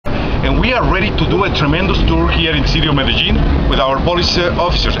and we are ready to do a tremendous tour here in the city of Medellin with our police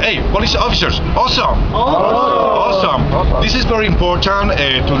officers. Hey, police officers, awesome! Awesome! This is very important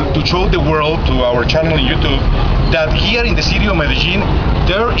to show the world, to our channel on YouTube, that here in the city of Medellin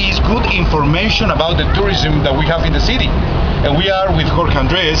there is good information about the tourism that we have in the city. And we are with Jorge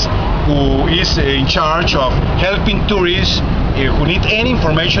Andres, who is in charge of helping tourists who need any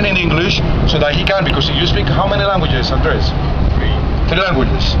information in English so that he can, because you speak how many languages, Andres? Three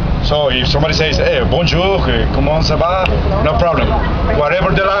languages. So if somebody says, hey, bonjour, comment ça va? No problem.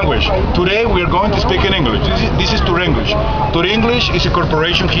 Whatever the language. Today we are going to speak in English. This is Turenglish. Turenglish is a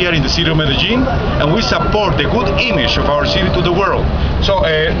corporation here in the city of Medellin, and we support the good image of our city to the world. So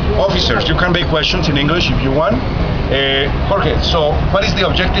officers, you can make questions in English if you want. Jorge, so what is the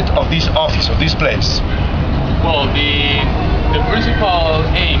objective of this office, of this place? Well, the principal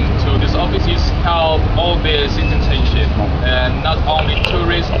aim to this office is help all the citizenship, and not only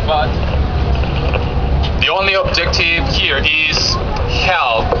tourists, but the only objective here is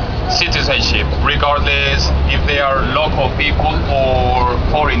help citizenship, regardless if they are local people or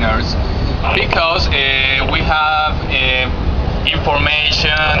foreigners, because we have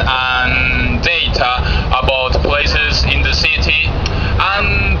information and data about places in the city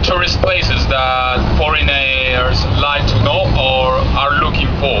and tourist places that foreigners like to know or are looking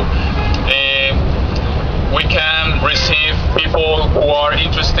for. We can receive people who are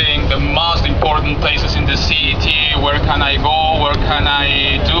interested in the most important places in the city. Where can I go? Where can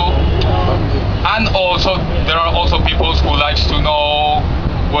I do? And also there are also people who like to know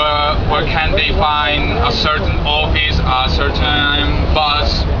where can they find a certain office, a certain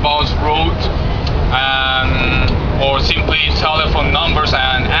bus route, or simply telephone numbers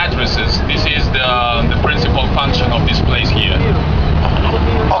and addresses. This is the principal function of this place here.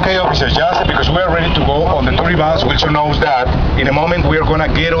 Okay, officers, just because we are ready to go on the turibus, we should know that in a moment we are going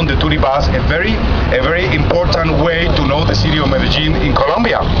to get on the turibus, a very important way to know the city of Medellin in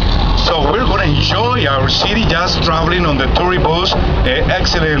Colombia. So we're going to enjoy our city just traveling on the turibus,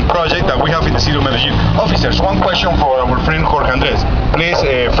 excellent project that we have in the city of Medellin. Officers, one question for our friend Jorge Andres. Please,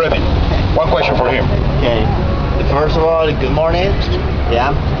 Freddy, one question for him. Okay. First of all, good morning.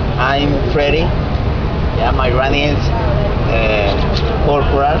 Yeah, I'm Freddy. Yeah, my rank is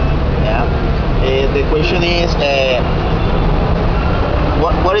corporal. Yeah. The question is,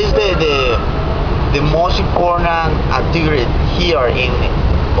 what is the most important activity here in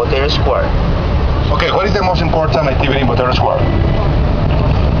Botero Square? Okay, what is the most important activity in Botero Square?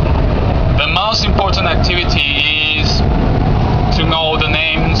 The most important activity is to know the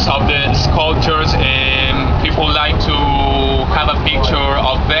names of the sculptures, and people like to have a picture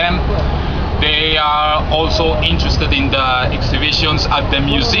of them. They are also interested in the exhibitions at the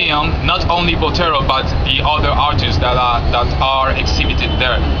museum, not only Botero but the other artists that are exhibited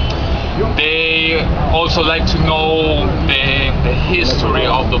there. They also like to know the history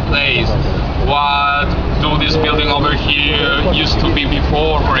of the place. What do this building over here used to be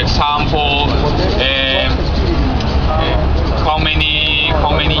before, for example, how many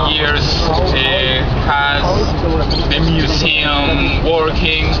years has the museum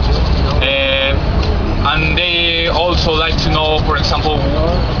working, and they also like to know, for example,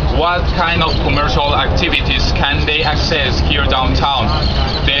 what kind of commercial activities can they access here downtown.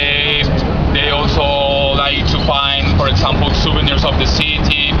 They also like to find, for example, souvenirs of the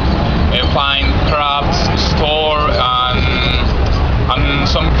city, find crafts store, and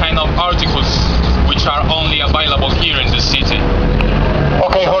some kind of articles which are only available here in the city.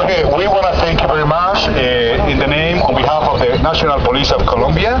 Okay, Jorge, we want to thank you very much in the name, on behalf of the National Police of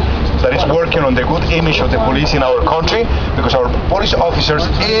Colombia, that is working on the good image of the police in our country, because our police officers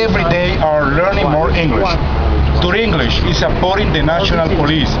every day are learning more English. Turenglish is supporting the National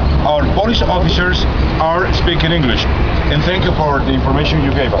Police. Our police officers are speaking English. And thank you for the information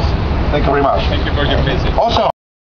you gave us. Thank you very much. Thank you for your visit. Also,